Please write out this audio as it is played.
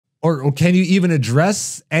or can you even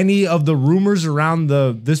address any of the rumors around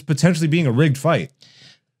this potentially being a rigged fight?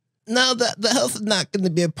 No, the health is not going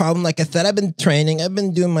to be a problem. Like I said, I've been training. I've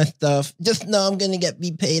been doing my stuff. Just know I'm going to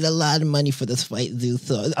be paid a lot of money for this fight, Zeus.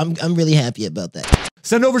 So I'm really happy about that.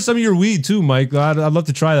 Send over some of your weed too, Mike. I'd love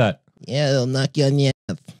to try that. Yeah, it'll knock you on your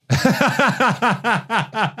ass.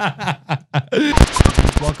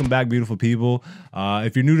 Welcome back, beautiful people.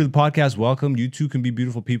 If you're new to the podcast, welcome. You too can be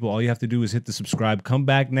beautiful people. All you have to do is hit the subscribe. Come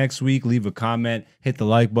back next week, leave a comment, hit the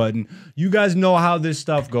like button. You guys know how this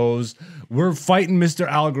stuff goes. We're fighting Mr.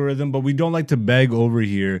 Algorithm, but we don't like to beg over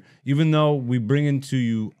here, even though we bring into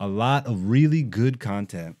you a lot of really good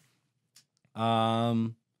content. Yeah,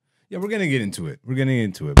 we're going to get into it.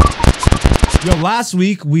 Yo, last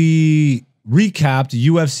week we recapped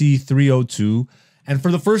UFC 302. And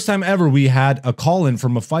for the first time ever, we had a call-in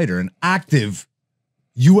from a fighter, an active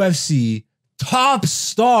UFC top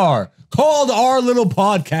star, called our little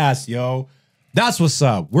podcast, yo. That's what's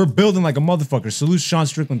up. We're building like a motherfucker. Salute Sean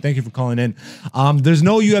Strickland. Thank you for calling in. There's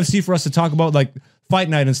no UFC for us to talk about, like fight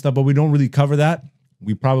night and stuff, but we don't really cover that.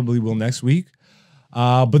 We probably will next week.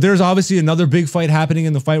 But there's obviously another big fight happening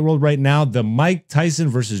in the fight world right now. The Mike Tyson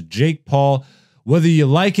versus Jake Paul. Whether you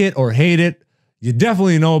like it or hate it, you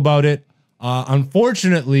definitely know about it.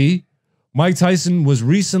 Unfortunately, Mike Tyson was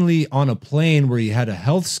recently on a plane where he had a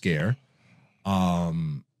health scare.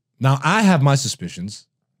 Now, I have my suspicions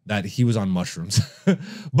that he was on mushrooms,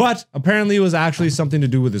 but apparently it was actually something to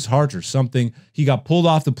do with his heart or something. He got pulled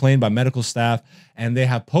off the plane by medical staff, and they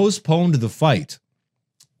have postponed the fight.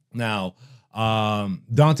 Now,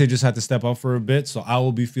 Dante just had to step up for a bit, so I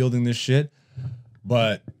will be fielding this shit.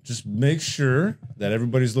 But just make sure that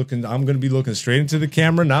everybody's looking. I'm going to be looking straight into the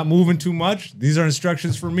camera, not moving too much. These are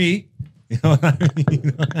instructions for me. You know what I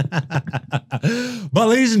mean? But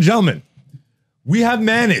ladies and gentlemen, we have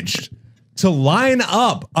managed to line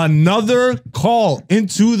up another call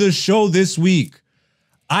into the show this week.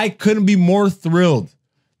 I couldn't be more thrilled.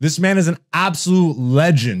 This man is an absolute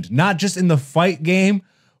legend, not just in the fight game,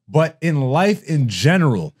 but in life in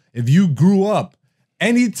general. If you grew up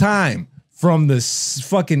anytime from the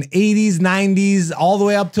fucking 80s, 90s, all the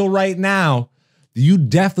way up till right now, you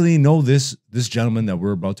definitely know this gentleman that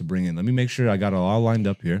we're about to bring in. Let me make sure I got it all lined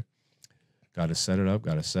up here. Got to set it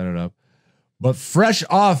up. But fresh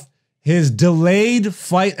off his delayed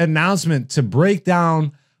fight announcement to break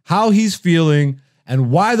down how he's feeling and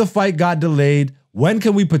why the fight got delayed, when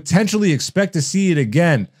can we potentially expect to see it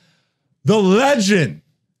again? The legend,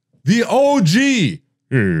 the OG,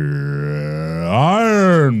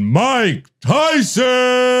 Iron Mike Tyson.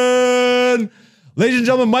 Ladies and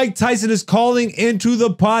gentlemen, Mike Tyson is calling into the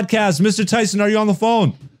podcast. Mr. Tyson, are you on the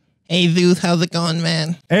phone? Hey, Zeus, how's it going,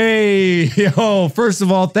 man? Hey, yo, first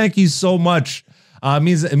of all, thank you so much. It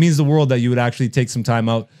means the world that you would actually take some time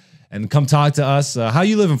out and come talk to us. How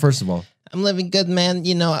you living, first of all? I'm living good, man.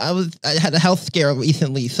 You know, I had a health scare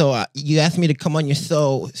recently, so you asked me to come on your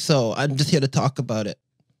show, so I'm just here to talk about it.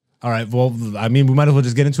 All right. Well, I mean, we might as well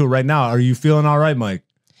just get into it right now. Are you feeling all right, Mike?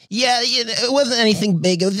 Yeah, it wasn't anything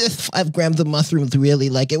big. It was just 5 grams of mushrooms,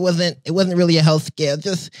 really. Like, it wasn't really a health scare.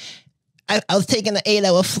 Just, I was taking an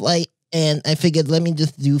 8-hour flight, and I figured, let me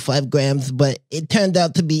just do 5 grams, but it turned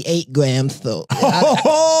out to be 8 grams, so.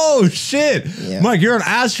 Oh, shit. Yeah. Mike, you're an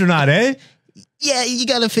astronaut, eh? Yeah, you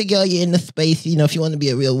got to figure out you're in the space, you know, if you want to be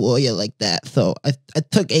a real warrior like that. So I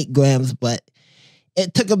took 8 grams, but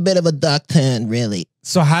it took a bit of a dark turn, really.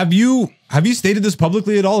 So have you stated this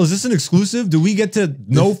publicly at all? Is this an exclusive? Do we get to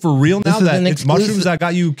know for real now that it's mushrooms that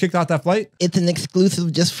got you kicked off that flight? It's an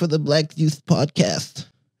exclusive just for the Black Zeus podcast.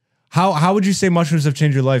 How would you say mushrooms have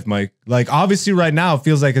changed your life, Mike? Like, obviously right now it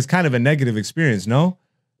feels like it's kind of a negative experience, no?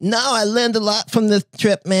 No, I learned a lot from this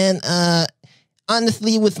trip, man.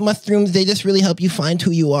 Honestly, with mushrooms, they just really help you find who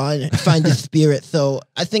you are and find your spirit. So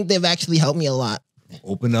I think they've actually helped me a lot.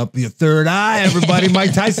 Open up your third eye, everybody.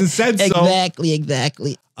 Mike Tyson said so.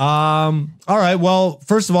 Exactly. All right. Well,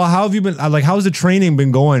 first of all, how have you been? Like, how's the training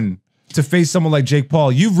been going to face someone like Jake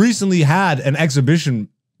Paul? You've recently had an exhibition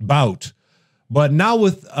bout, but now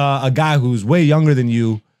with a guy who's way younger than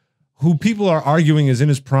you, who people are arguing is in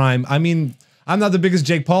his prime. I mean, I'm not the biggest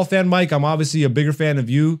Jake Paul fan, Mike. I'm obviously a bigger fan of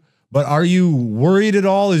you. But are you worried at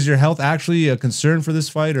all? Is your health actually a concern for this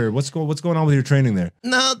fight, or what's going on with your training there?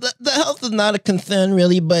 No, the health is not a concern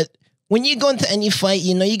really, but when you go into any fight,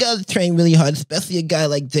 you know, you got to train really hard, especially a guy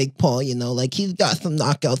like Jake Paul, you know, like he's got some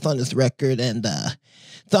knockouts on his record, and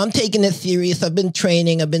so I'm taking it serious. I've been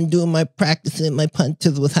training. I've been doing my practicing, my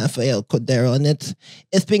punches with Rafael Cordero, and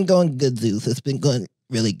it's been going good, Zeus. It's been going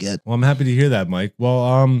really good. Well, I'm happy to hear that, Mike. Well,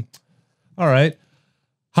 all right.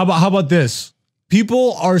 How about this?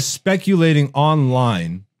 People are speculating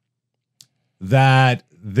online that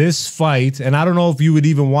this fight, and I don't know if you would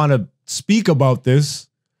even want to speak about this,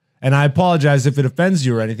 and I apologize if it offends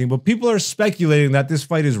you or anything, but people are speculating that this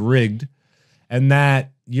fight is rigged and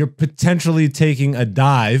that you're potentially taking a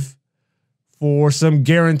dive for some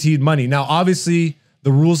guaranteed money. Now, obviously,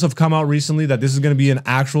 the rules have come out recently that this is going to be an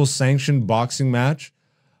actual sanctioned boxing match.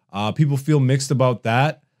 People feel mixed about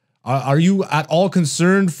that. Are you at all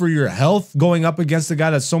concerned for your health going up against a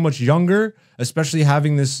guy that's so much younger, especially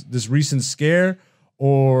having this recent scare,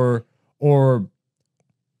 or can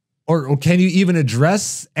you even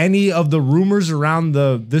address any of the rumors around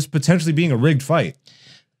this potentially being a rigged fight?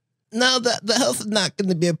 No, the health is not going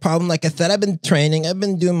to be a problem. Like I said, I've been training. I've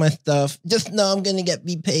been doing my stuff. Just know I'm going to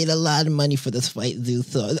be paid a lot of money for this fight, Zeus.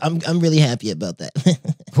 So I'm really happy about that.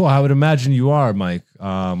 Well, I would imagine you are, Mike.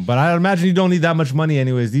 But I imagine you don't need that much money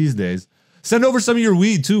anyways these days. Send over some of your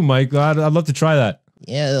weed too, Mike. I'd love to try that.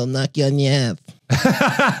 Yeah, it'll knock you on your ass.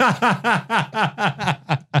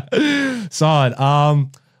 Saw it.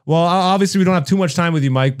 Well, obviously we don't have too much time with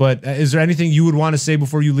you, Mike, but is there anything you would want to say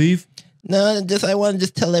before you leave? No, I want to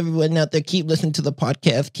just tell everyone out there, keep listening to the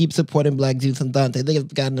podcast, keep supporting Black Zeus and Dante. They've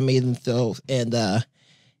got an amazing show. And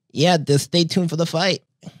yeah, just stay tuned for the fight.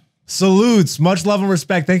 Salutes. Much love and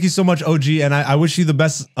respect. Thank you so much, OG. And I wish you the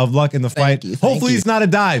best of luck in the fight. Hopefully it's not a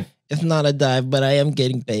dive. It's not a dive, but I am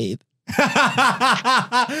getting paid.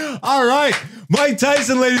 All right. Mike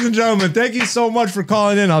Tyson, ladies and gentlemen. Thank you so much for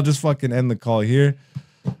calling in. I'll just fucking end the call here.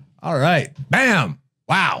 All right. Bam.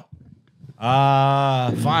 Wow.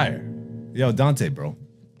 Fire. Yo, Dante, bro.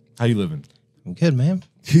 How you living? I'm good, man.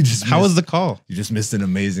 How was the call? You just missed an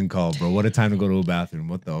amazing call, bro. What a time to go to a bathroom.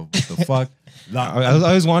 What the fuck? I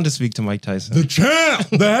always wanted to speak to Mike Tyson. The champ,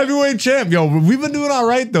 the heavyweight champ. Yo, we've been doing all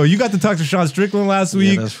right, though. You got to talk to Sean Strickland last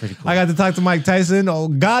week. That was pretty cool. I got to talk to Mike Tyson. Oh,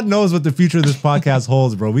 God knows what the future of this podcast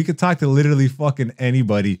holds, bro. We could talk to literally fucking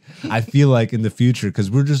anybody, I feel like, in the future, because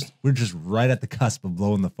we're just right at the cusp of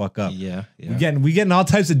blowing the fuck up. Yeah. We getting all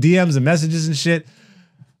types of DMs and messages and shit.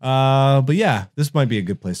 But yeah, this might be a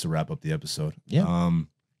good place to wrap up the episode. Yeah.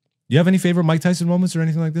 You have any favorite Mike Tyson moments or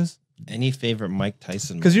anything like this? Any favorite Mike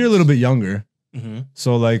Tyson? Because you're a little bit younger,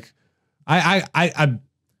 so like, I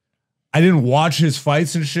didn't watch his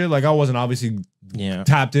fights and shit. Like I wasn't obviously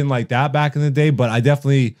tapped in like that back in the day, but I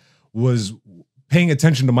definitely was paying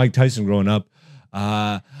attention to Mike Tyson growing up.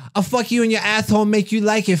 I'll fuck you in your asshole, and make you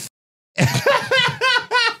like it.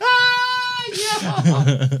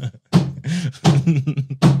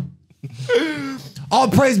 All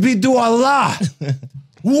praise be to Allah.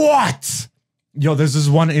 What? Yo, there's this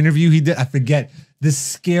one interview he did. I forget. The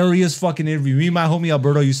scariest fucking interview. Me and my homie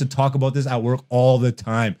Alberto used to talk about this at work all the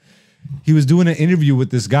time. He was doing an interview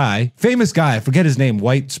with this guy, famous guy. I forget his name,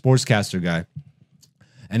 white sportscaster guy.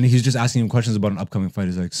 And he's just asking him questions about an upcoming fight.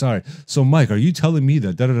 He's like, sorry. So, Mike, are you telling me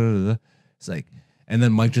that? It's like, and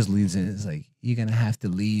then Mike just leads in. It's like, you're going to have to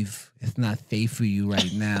leave. It's not safe for you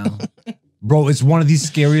right now. Bro, it's one of these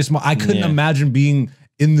scariest. I couldn't imagine being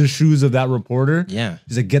in the shoes of that reporter. Yeah.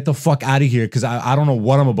 He's like, get the fuck out of here because I don't know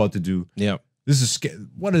what I'm about to do. Yeah. This is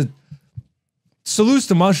what is salutes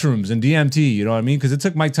to mushrooms and DMT, you know what I mean? Because it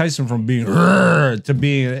took Mike Tyson from being to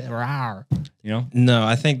being, you know? No,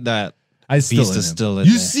 I think that beast is still in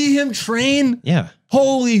You there. see him train? Yeah.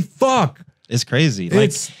 Holy fuck. It's crazy.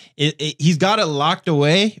 Like he's got it locked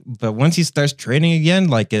away, but once he starts training again,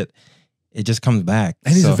 like it just comes back.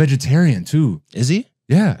 And he's a vegetarian too. Is he?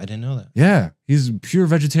 Yeah. I didn't know that. Yeah. He's pure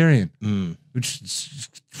vegetarian. Which is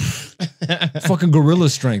fucking gorilla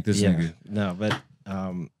strength, this nigga. No, but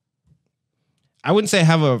I wouldn't say I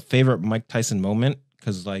have a favorite Mike Tyson moment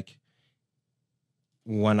because like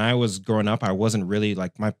when I was growing up, I wasn't really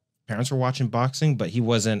like my parents were watching boxing, but he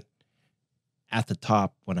wasn't at the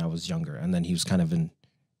top when I was younger. And then he was kind of in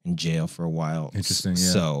jail for a while. Interesting,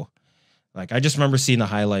 yeah. So like I just remember seeing the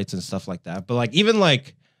highlights and stuff like that. But like even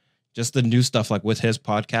like just the new stuff like with his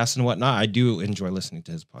podcast and whatnot, I do enjoy listening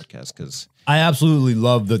to his podcast because I absolutely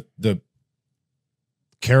love the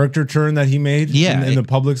character turn that he made in the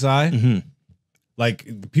public's eye.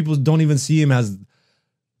 Like people don't even see him as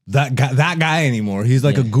that guy anymore. He's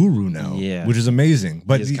like a guru now, which is amazing.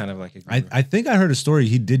 But he's kind of like a guru. I think I heard a story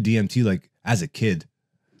he did DMT like as a kid.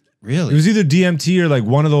 Really? It was either DMT or like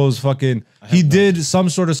one of those fucking. He did some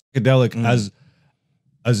sort of psychedelic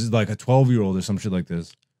as like a 12-year-old or some shit like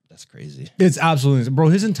this. That's crazy. It's absolutely, bro.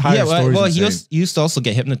 His entire story. Well, he used to also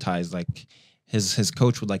get hypnotized. Like his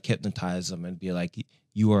coach would like hypnotize him and be like,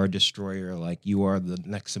 "You are a destroyer. Like you are the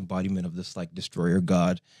next embodiment of this like destroyer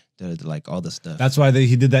god." Like all this stuff. That's why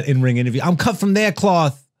he did that in-ring interview. I'm cut from their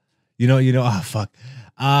cloth. You know. Oh fuck.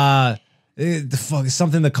 the fuck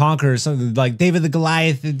something the Conqueror, something like David the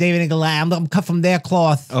Goliath, David and Goliath. I'm cut from their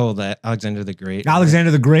cloth. Oh, that Alexander the Great. Alexander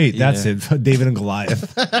the Great. That's Yeah. it. David and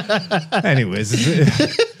Goliath. Anyways,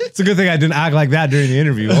 it's a good thing I didn't act like that during the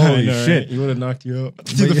interview. Holy know, shit. right? He would have knocked you out.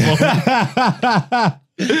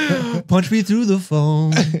 Punch me through the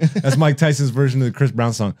phone. That's Mike Tyson's version of the Chris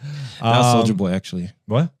Brown song. That was Soldier Boy, actually.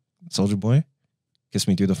 What? Soldier Boy? Kiss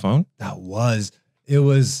me through the phone? It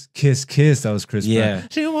was Kiss Kiss. That was Chris Yeah. Brown.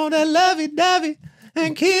 She want that lovey-dovey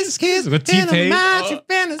and kiss With in her T-Pain. mind, she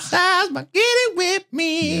fantasize about getting with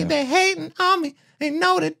me. Yeah. They hating on me. They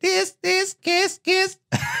know that this, kiss.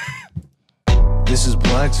 This is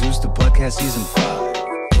Black Zeus, the podcast season 5.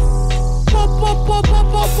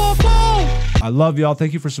 I love y'all.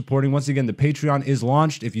 Thank you for supporting. Once again, the Patreon is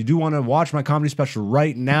launched. If you do want to watch my comedy special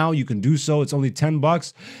right now, you can do so. It's only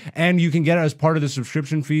 $10 and you can get it as part of the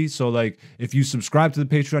subscription fee. So like if you subscribe to the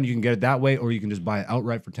Patreon, you can get it that way, or you can just buy it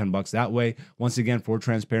outright for $10 that way. Once again, for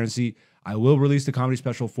transparency, I will release the comedy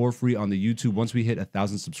special for free on the YouTube once we hit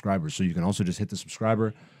 1,000 subscribers. So you can also just hit the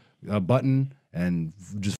subscriber button and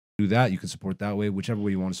just do that. You can support that way, whichever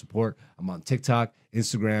way you want to support. I'm on TikTok,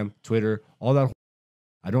 Instagram, Twitter, all that.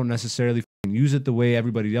 I don't necessarily use it the way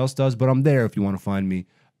everybody else does, but I'm there if you want to find me.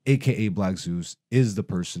 AKA Black Zeus is the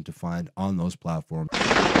person to find on those platforms.